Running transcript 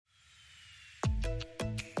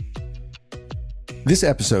This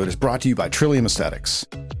episode is brought to you by Trillium Aesthetics.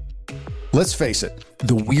 Let's face it,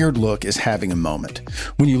 the weird look is having a moment.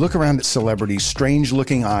 When you look around at celebrities,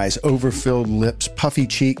 strange-looking eyes, overfilled lips, puffy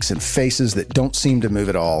cheeks, and faces that don't seem to move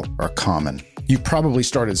at all are common. You've probably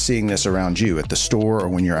started seeing this around you at the store or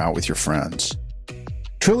when you're out with your friends.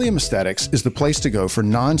 Trillium Aesthetics is the place to go for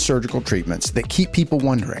non-surgical treatments that keep people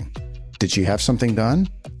wondering, did she have something done?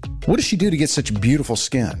 What does she do to get such beautiful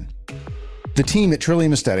skin? The team at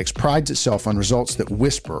Trillium Aesthetics prides itself on results that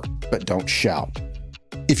whisper but don't shout.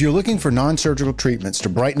 If you're looking for non-surgical treatments to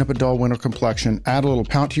brighten up a dull winter complexion, add a little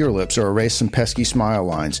pout to your lips, or erase some pesky smile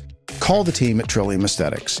lines, call the team at Trillium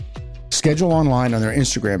Aesthetics. Schedule online on their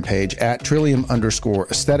Instagram page at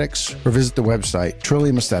Trillium_aesthetics or visit the website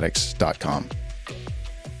trilliumaesthetics.com.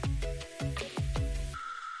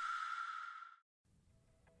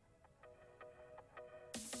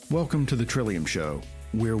 Welcome to the Trillium Show,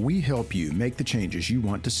 where we help you make the changes you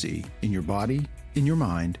want to see in your body, in your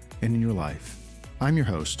mind, and in your life. I'm your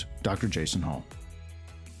host, Dr. Jason Hall.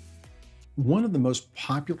 One of the most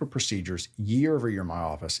popular procedures year over year in my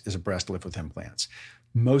office is a breast lift with implants.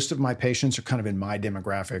 Most of my patients are kind of in my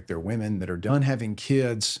demographic. They're women that are done having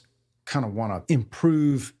kids, kind of want to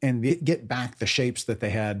improve and get back the shapes that they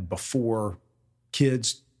had before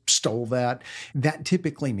kids stole that. That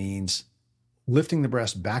typically means lifting the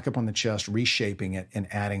breast back up on the chest, reshaping it, and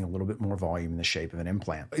adding a little bit more volume in the shape of an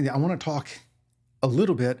implant. I want to talk a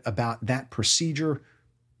little bit about that procedure,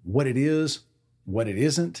 what it is, what it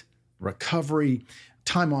isn't, recovery,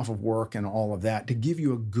 time off of work, and all of that to give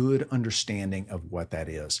you a good understanding of what that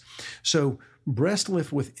is. So breast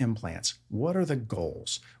lift with implants, what are the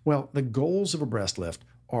goals? Well, the goals of a breast lift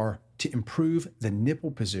are to improve the nipple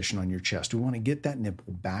position on your chest. We want to get that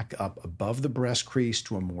nipple back up above the breast crease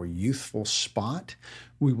to a more youthful spot.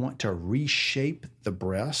 We want to reshape the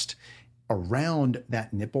breast around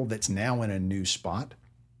that nipple that's now in a new spot.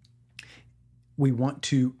 We want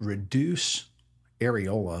to reduce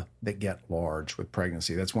areola that get large with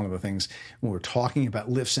pregnancy. That's one of the things when we're talking about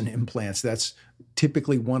lifts and implants, that's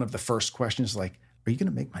typically one of the first questions, like, are you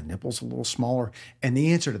going to make my nipples a little smaller? And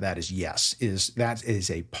the answer to that is yes, that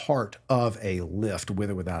is a part of a lift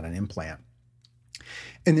with or without an implant.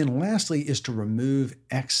 And then lastly is to remove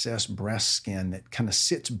excess breast skin that kind of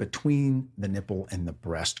sits between the nipple and the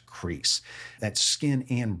breast crease. That's skin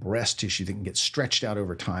and breast tissue that can get stretched out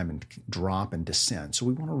over time and drop and descend. So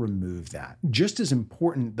we want to remove that. Just as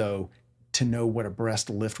important, though, to know what a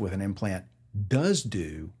breast lift with an implant does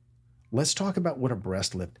do, let's talk about what a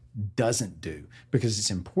breast lift doesn't do, because it's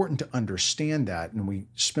important to understand that. And we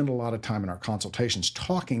spend a lot of time in our consultations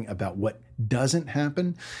talking about what doesn't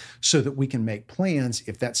happen so that we can make plans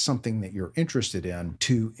if that's something that you're interested in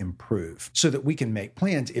to improve. So that we can make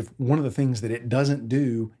plans if one of the things that it doesn't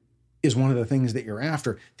do is one of the things that you're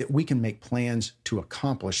after, that we can make plans to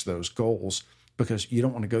accomplish those goals. Because you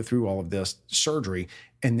don't want to go through all of this surgery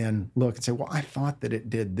and then look and say, well, I thought that it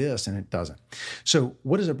did this and it doesn't. So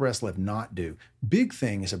what does a breast lift not do? Big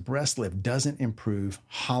thing is a breast lift doesn't improve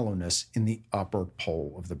hollowness in the upper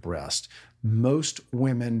pole of the breast. Most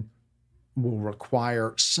women will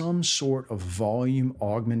require some sort of volume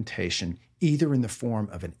augmentation, either in the form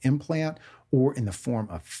of an implant or in the form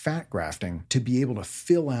of fat grafting, to be able to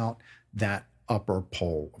fill out that upper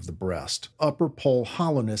pole of the breast. Upper pole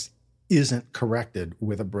hollowness isn't corrected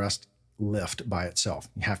with a breast lift by itself.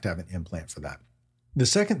 You have to have an implant for that. The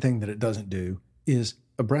second thing that it doesn't do is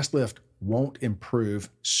a breast lift won't improve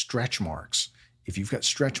stretch marks. If you've got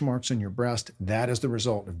stretch marks on your breast, that is the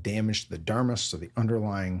result of damage to the dermis, so the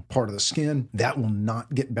underlying part of the skin. That will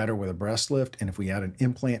not get better with a breast lift. And if we add an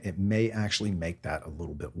implant, it may actually make that a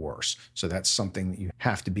little bit worse. So that's something that you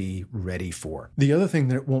have to be ready for. The other thing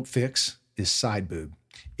that it won't fix is side boob.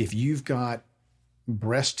 If you've got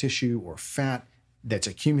breast tissue or fat that's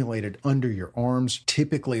accumulated under your arms,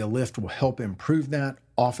 typically a lift will help improve that.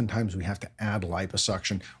 Oftentimes we have to add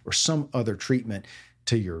liposuction or some other treatment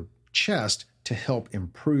to your chest to help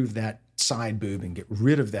improve that side boob and get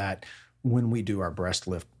rid of that when we do our breast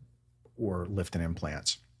lift or lift and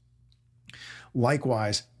implants.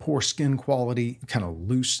 Likewise, poor skin quality, kind of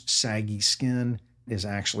loose, saggy skin is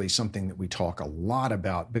actually something that we talk a lot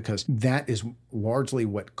about, because that is largely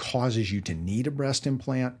what causes you to need a breast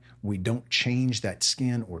implant. We don't change that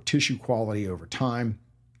skin or tissue quality over time.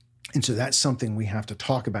 And so that's something we have to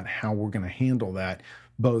talk about, how we're going to handle that,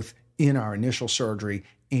 both in our initial surgery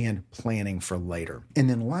and planning for later. And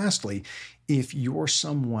then lastly, if you're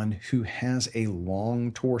someone who has a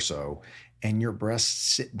long torso and your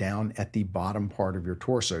breasts sit down at the bottom part of your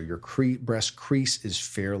torso, your breast crease is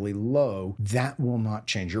fairly low, that will not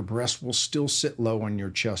change. Your breast will still sit low on your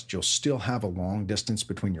chest. You'll still have a long distance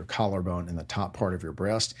between your collarbone and the top part of your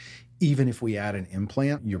breast. Even if we add an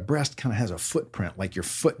implant, your breast kind of has a footprint like your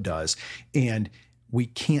foot does, and we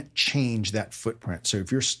can't change that footprint. So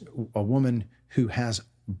if you're a woman who has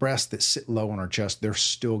breasts that sit low on her chest, they're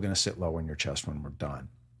still going to sit low on your chest when we're done.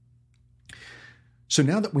 So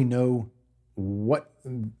now that we know what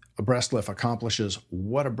a breast lift accomplishes,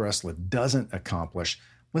 what a breast lift doesn't accomplish,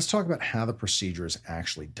 let's talk about how the procedure is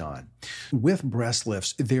actually done. With breast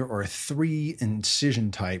lifts, there are 3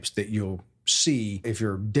 incision types that you'll see if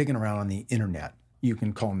you're digging around on the internet. You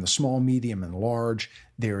can call them the small, medium, and large.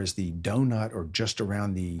 There is the donut or just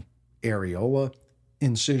around the areola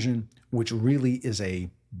incision, which really is a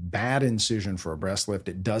bad incision for a breast lift.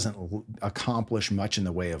 It doesn't accomplish much in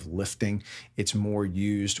the way of lifting. It's more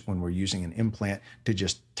used when we're using an implant to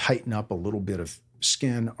just tighten up a little bit of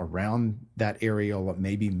skin around that areola,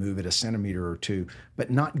 maybe move it a centimeter or 2, but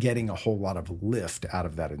not getting a whole lot of lift out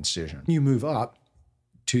of that incision. You move up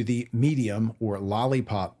to the medium or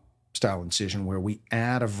lollipop style incision, where we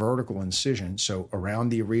add a vertical incision, so around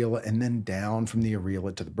the areola and then down from the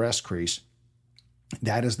areola to the breast crease.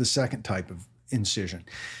 That is the second type of incision.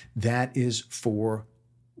 That is for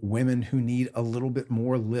women who need a little bit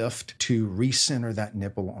more lift to recenter that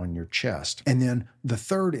nipple on your chest. And then the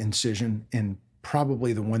third incision, and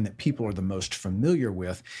probably the one that people are the most familiar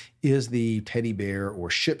with, is the teddy bear or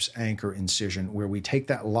ship's anchor incision, where we take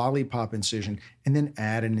that lollipop incision and then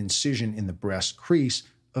add an incision in the breast crease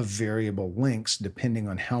of variable lengths, depending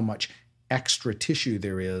on how much extra tissue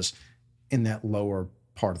there is in that lower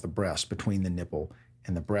part of the breast between the nipple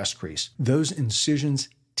and the breast crease. Those incisions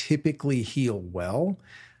typically heal well.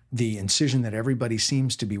 The incision that everybody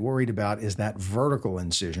seems to be worried about is that vertical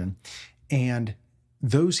incision, and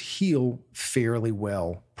those heal fairly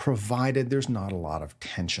well, provided there's not a lot of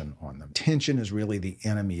tension on them. Tension is really the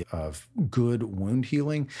enemy of good wound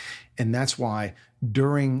healing, and that's why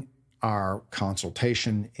during our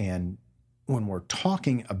consultation and when we're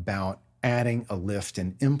talking about adding a lift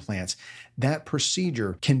and implants, that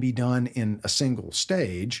procedure can be done in a single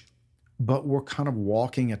stage, but we're kind of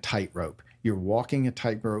walking a tightrope. You're walking a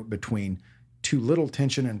tightrope between too little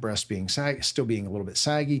tension and breast being still being a little bit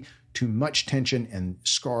saggy, too much tension and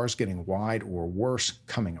scars getting wide, or worse,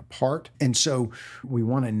 coming apart. And so we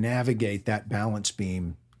want to navigate that balance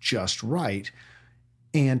beam just right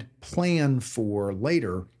and plan for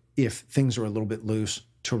later, if things are a little bit loose,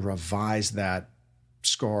 to revise that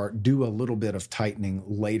scar, do a little bit of tightening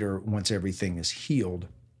later once everything is healed.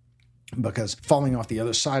 Because falling off the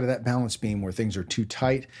other side of that balance beam where things are too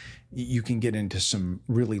tight, you can get into some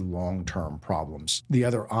really long-term problems. The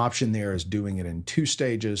other option there is doing it in 2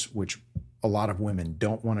 stages, which a lot of women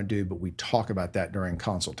don't want to do, but we talk about that during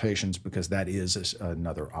consultations because that is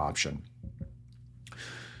another option.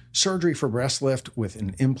 Surgery for breast lift with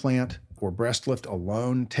an implant or breast lift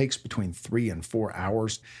alone takes between 3 and 4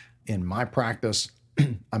 hours. In my practice,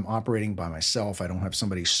 I'm operating by myself. I don't have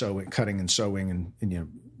somebody cutting and sewing, and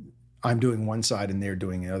I'm doing one side and they're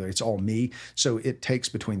doing the other. It's all me. So it takes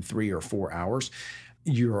between 3 or 4 hours.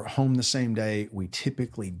 You're home the same day. We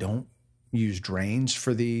typically don't use drains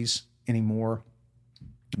for these anymore.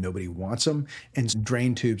 Nobody wants them. And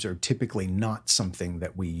drain tubes are typically not something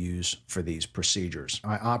that we use for these procedures.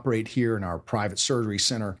 I operate here in our private surgery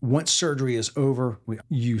center. Once surgery is over,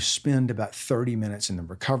 you spend about 30 minutes in the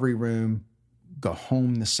recovery room, go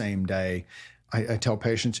home the same day. I tell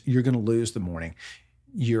patients, you're going to lose the morning.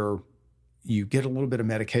 You get a little bit of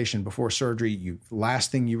medication before surgery. Last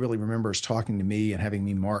thing you really remember is talking to me and having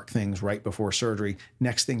me mark things right before surgery.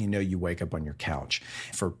 Next thing you know, you wake up on your couch.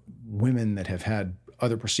 For women that have had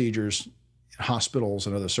other procedures in hospitals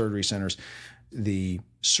and other surgery centers, the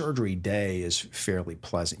surgery day is fairly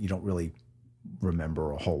pleasant. You don't really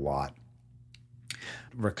remember a whole lot.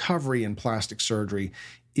 Recovery in plastic surgery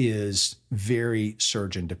is very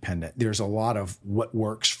surgeon dependent. There's a lot of what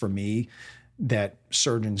works for me that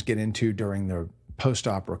surgeons get into during the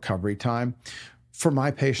post-op recovery time. For my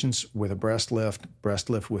patients with a breast lift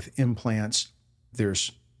with implants,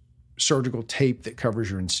 there's surgical tape that covers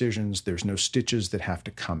your incisions. There's no stitches that have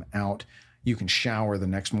to come out. You can shower the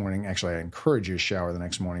next morning. Actually, I encourage you to shower the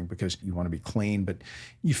next morning because you want to be clean, but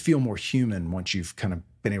you feel more human once you've kind of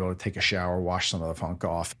been able to take a shower, wash some of the funk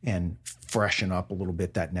off, and freshen up a little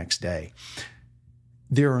bit that next day.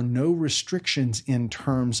 There are no restrictions in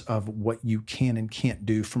terms of what you can and can't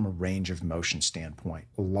do from a range of motion standpoint.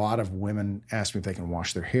 A lot of women ask me if they can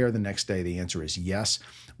wash their hair the next day. The answer is yes.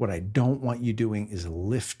 What I don't want you doing is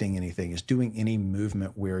lifting anything, is doing any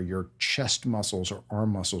movement where your chest muscles or arm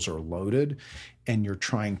muscles are loaded and you're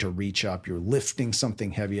trying to reach up. You're lifting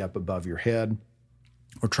something heavy up above your head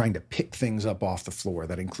or trying to pick things up off the floor.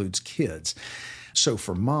 That includes kids. So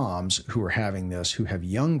for moms who are having this, who have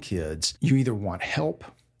young kids, you either want help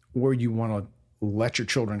or you want to let your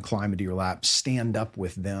children climb into your lap, stand up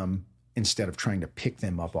with them instead of trying to pick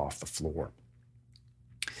them up off the floor.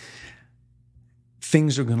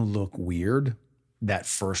 Things are going to look weird that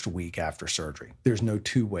first week after surgery. There's no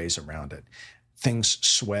two ways around it. Things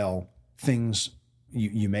swell,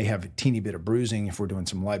 you may have a teeny bit of bruising if we're doing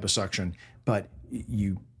some liposuction, but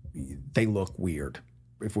they look weird.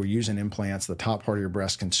 If we're using implants, the top part of your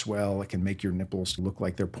breast can swell. It can make your nipples look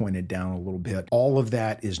like they're pointed down a little bit. All of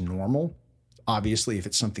that is normal. Obviously, if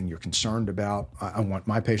it's something you're concerned about, I want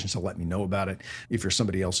my patients to let me know about it. If you're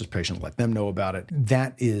somebody else's patient, let them know about it.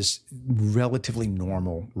 That is relatively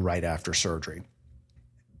normal right after surgery.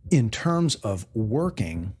 In terms of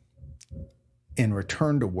working and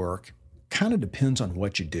return to work, kind of depends on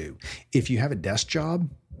what you do. If you have a desk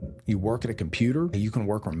job, you work at a computer, you can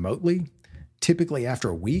work remotely. Typically after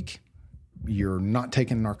a week, you're not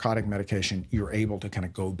taking narcotic medication, you're able to kind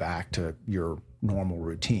of go back to your normal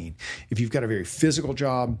routine. If you've got a very physical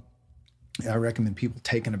job, I recommend people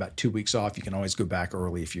taking about 2 weeks off. You can always go back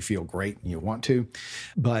early if you feel great and you want to.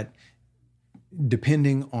 But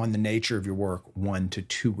depending on the nature of your work, 1 to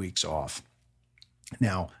 2 weeks off.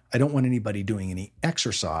 Now, I don't want anybody doing any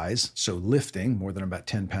exercise, so lifting more than about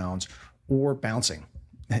 10 pounds or bouncing.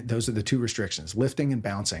 Those are the two restrictions, lifting and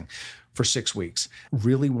bouncing for 6 weeks.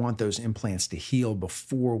 Really want those implants to heal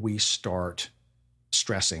before we start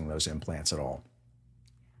stressing those implants at all.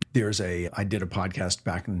 I did a podcast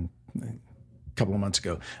back a couple of months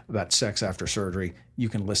ago about sex after surgery. You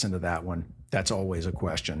can listen to that one. That's always a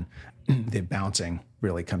question. The bouncing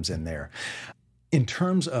really comes in there. In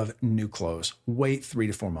terms of new clothes, wait 3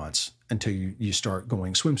 to 4 months until you start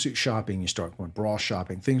going swimsuit shopping, you start going bra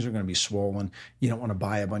shopping. Things are going to be swollen. You don't want to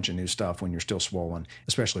buy a bunch of new stuff when you're still swollen,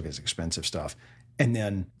 especially if it's expensive stuff. And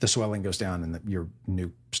then the swelling goes down and your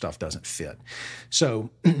new stuff doesn't fit. So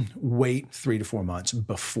wait 3 to 4 months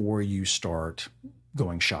before you start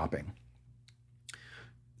going shopping.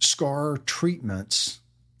 Scar treatments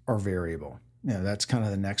are variable. That's kind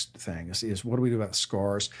of the next thing is what do we do about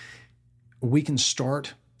scars? We can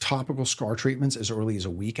start topical scar treatments as early as a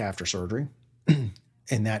week after surgery.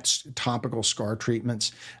 And that's topical scar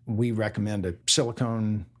treatments. We recommend a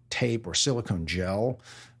silicone tape or silicone gel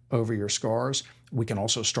over your scars. We can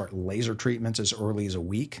also start laser treatments as early as a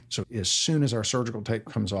week. So as soon as our surgical tape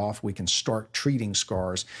comes off, we can start treating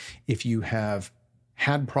scars. If you have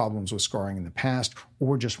had problems with scarring in the past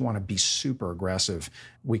or just want to be super aggressive,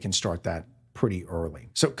 we can start that pretty early.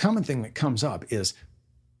 So common thing that comes up is,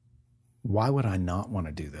 why would I not want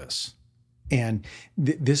to do this? And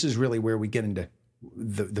this is really where we get into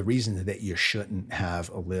the reason that you shouldn't have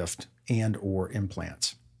a lift and or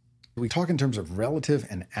implants. We talk in terms of relative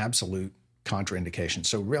and absolute contraindications.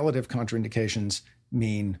 So relative contraindications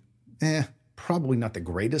mean, probably not the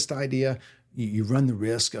greatest idea. You run the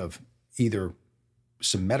risk of either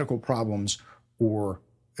some medical problems or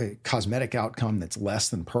a cosmetic outcome that's less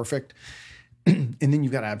than perfect. And then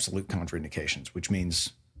you've got absolute contraindications, which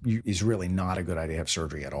means it's really not a good idea to have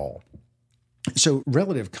surgery at all. So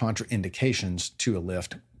relative contraindications to a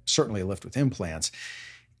lift, certainly a lift with implants,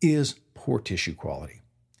 is poor tissue quality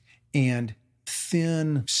and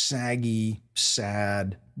thin, saggy,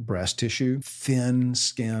 sad breast tissue, thin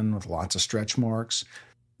skin with lots of stretch marks.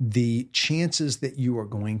 The chances that you are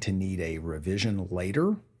going to need a revision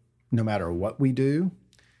later, no matter what we do,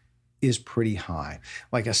 is pretty high.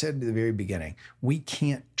 Like I said at the very beginning, we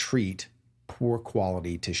can't treat poor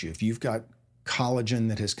quality tissue. If you've got collagen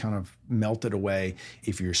that has kind of melted away,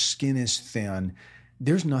 if your skin is thin,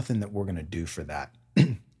 there's nothing that we're going to do for that.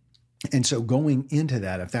 And so going into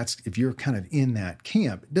that, if you're kind of in that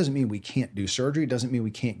camp, it doesn't mean we can't do surgery. It doesn't mean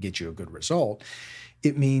we can't get you a good result.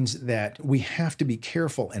 It means that we have to be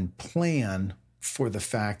careful and plan for the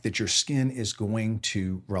fact that your skin is going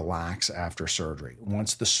to relax after surgery.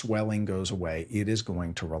 Once the swelling goes away, it is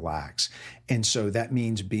going to relax. And so that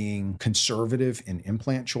means being conservative in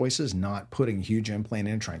implant choices, not putting a huge implant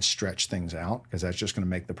in, trying to stretch things out, because that's just going to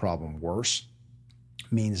make the problem worse.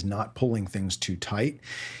 It means not pulling things too tight.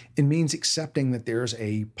 It means accepting that there's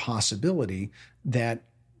a possibility that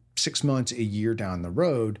 6 months, a year down the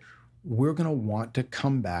road, we're going to want to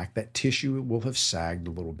come back. That tissue will have sagged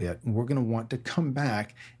a little bit, and we're going to want to come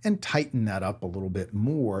back and tighten that up a little bit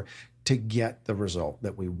more to get the result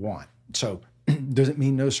that we want. So does it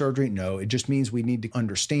mean no surgery? No, it just means we need to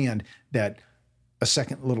understand that a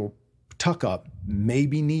second little tuck up may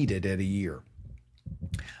be needed at a year.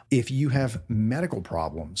 If you have medical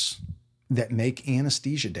problems that make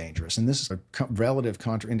anesthesia dangerous, and this is a relative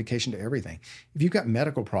contraindication to everything. If you've got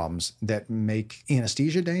medical problems that make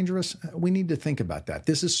anesthesia dangerous, we need to think about that.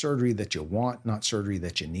 This is surgery that you want, not surgery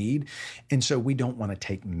that you need. And so we don't want to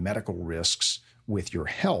take medical risks with your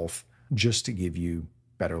health just to give you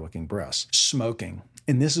better looking breasts. Smoking,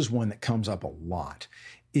 and this is one that comes up a lot,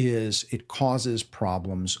 is it causes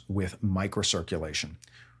problems with microcirculation.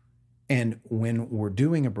 And when we're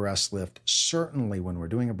doing a breast lift, certainly when we're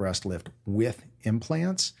doing a breast lift with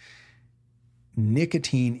implants,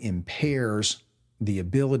 nicotine impairs the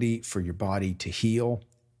ability for your body to heal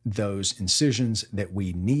those incisions that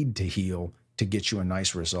we need to heal to get you a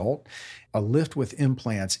nice result. A lift with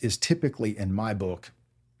implants is typically, in my book,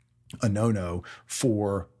 a no-no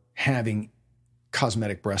for having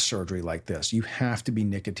cosmetic breast surgery like this. You have to be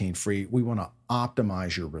nicotine free. We want to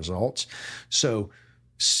optimize your results. So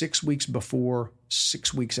 6 weeks before,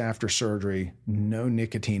 6 weeks after surgery, no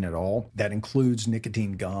nicotine at all. That includes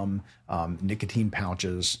nicotine gum, nicotine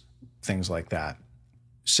pouches, things like that.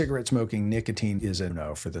 Cigarette smoking, nicotine is a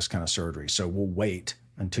no for this kind of surgery. So we'll wait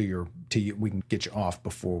until we can get you off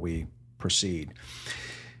before we proceed.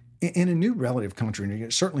 And a new relative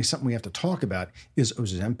contraindication, certainly something we have to talk about, is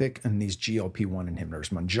Ozempic and these GLP-1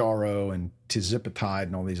 inhibitors, Mounjaro and tirzepatide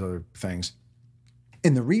and all these other things.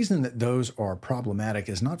 And the reason that those are problematic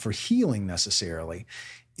is not for healing necessarily,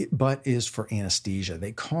 but is for anesthesia.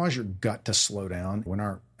 They cause your gut to slow down. When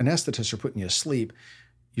our anesthetists are putting you to sleep,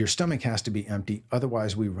 your stomach has to be empty.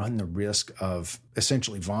 Otherwise, we run the risk of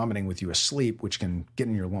essentially vomiting with you asleep, which can get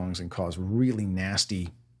in your lungs and cause really nasty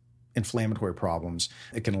inflammatory problems.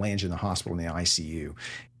 It can land you in the hospital in the ICU.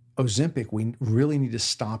 Ozempic, we really need to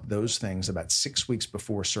stop those things about 6 weeks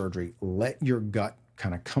before surgery. Let your gut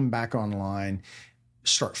kind of come back online,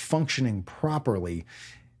 start functioning properly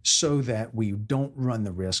so that we don't run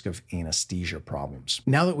the risk of anesthesia problems.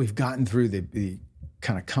 Now that we've gotten through the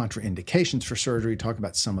kind of contraindications for surgery, talk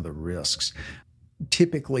about some of the risks.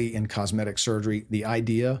 Typically in cosmetic surgery, the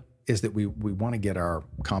idea is that we want to get our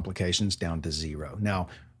complications down to zero. Now,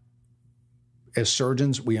 as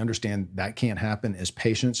surgeons, we understand that can't happen. As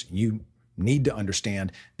patients, you need to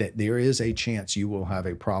understand that there is a chance you will have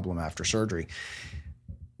a problem after surgery.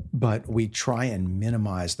 But we try and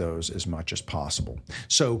minimize those as much as possible.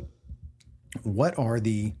 So what are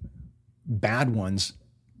the bad ones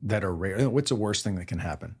that are rare? What's the worst thing that can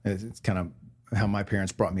happen? It's kind of how my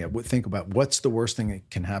parents brought me up. Think about what's the worst thing that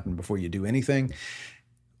can happen before you do anything.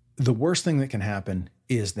 The worst thing that can happen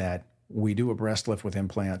is that we do a breast lift with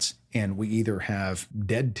implants and we either have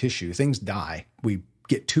dead tissue, things die. We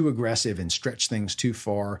get too aggressive and stretch things too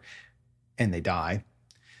far and they die.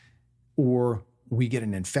 Or we get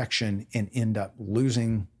an infection and end up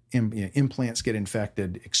losing, implants get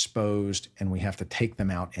infected, exposed, and we have to take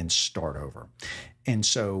them out and start over. And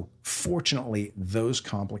so fortunately, those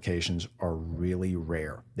complications are really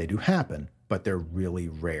rare. They do happen, but they're really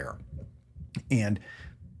rare. And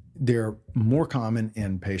they're more common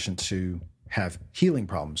in patients who have healing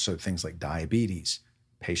problems. So things like diabetes,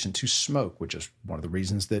 patients who smoke, which is one of the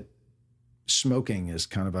reasons that smoking is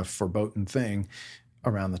kind of a verboten thing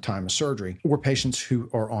around the time of surgery, or patients who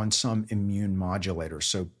are on some immune modulator,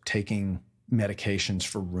 so taking medications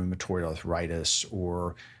for rheumatoid arthritis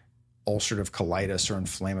or ulcerative colitis or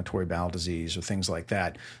inflammatory bowel disease or things like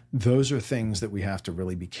that. Those are things that we have to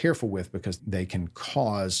really be careful with because they can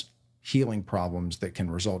cause healing problems that can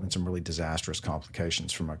result in some really disastrous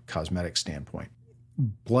complications from a cosmetic standpoint.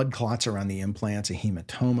 Blood clots around the implants, a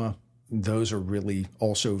hematoma, those are really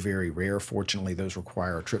also very rare. Fortunately, those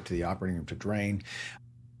require a trip to the operating room to drain.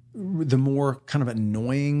 The more kind of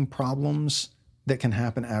annoying problems that can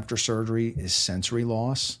happen after surgery is sensory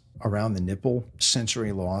loss around the nipple.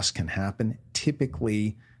 Sensory loss can happen.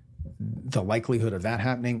 Typically, the likelihood of that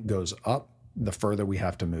happening goes up the further we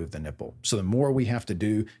have to move the nipple. So the more we have to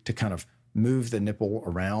do to kind of move the nipple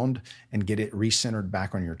around and get it recentered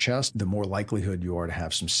back on your chest, the more likelihood you are to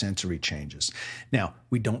have some sensory changes. Now,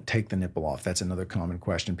 we don't take the nipple off. That's another common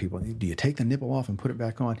question. People, do you take the nipple off and put it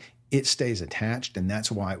back on? It stays attached, and that's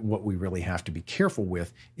why what we really have to be careful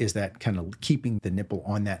with is that kind of keeping the nipple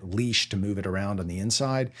on that leash to move it around on the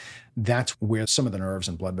inside. That's where some of the nerves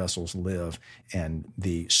and blood vessels live, and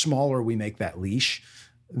the smaller we make that leash,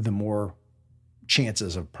 the more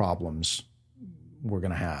chances of problems we're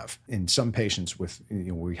going to have. In some patients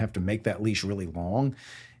we have to make that leash really long,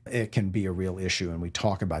 it can be a real issue, and we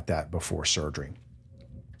talk about that before surgery.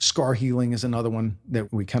 Scar healing is another one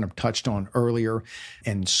that we kind of touched on earlier,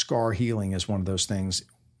 and scar healing is one of those things.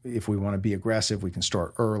 If we want to be aggressive, we can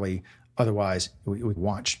start early. Otherwise, we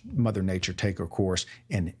watch Mother Nature take her course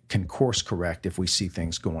and can course correct if we see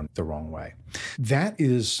things going the wrong way. That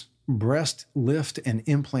is breast lift and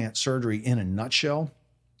implant surgery in a nutshell.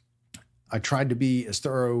 I tried to be as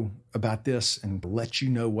thorough about this and let you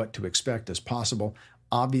know what to expect as possible.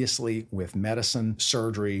 Obviously, with medicine,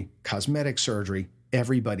 surgery, cosmetic surgery,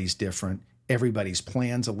 everybody's different. Everybody's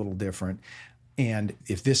plan's a little different. And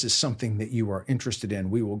if this is something that you are interested in,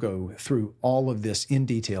 we will go through all of this in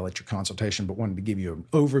detail at your consultation, but wanted to give you an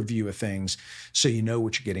overview of things so you know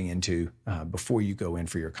what you're getting into before you go in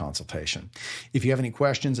for your consultation. If you have any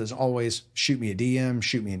questions, as always, shoot me a DM,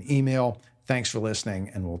 shoot me an email. Thanks for listening,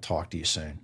 and we'll talk to you soon.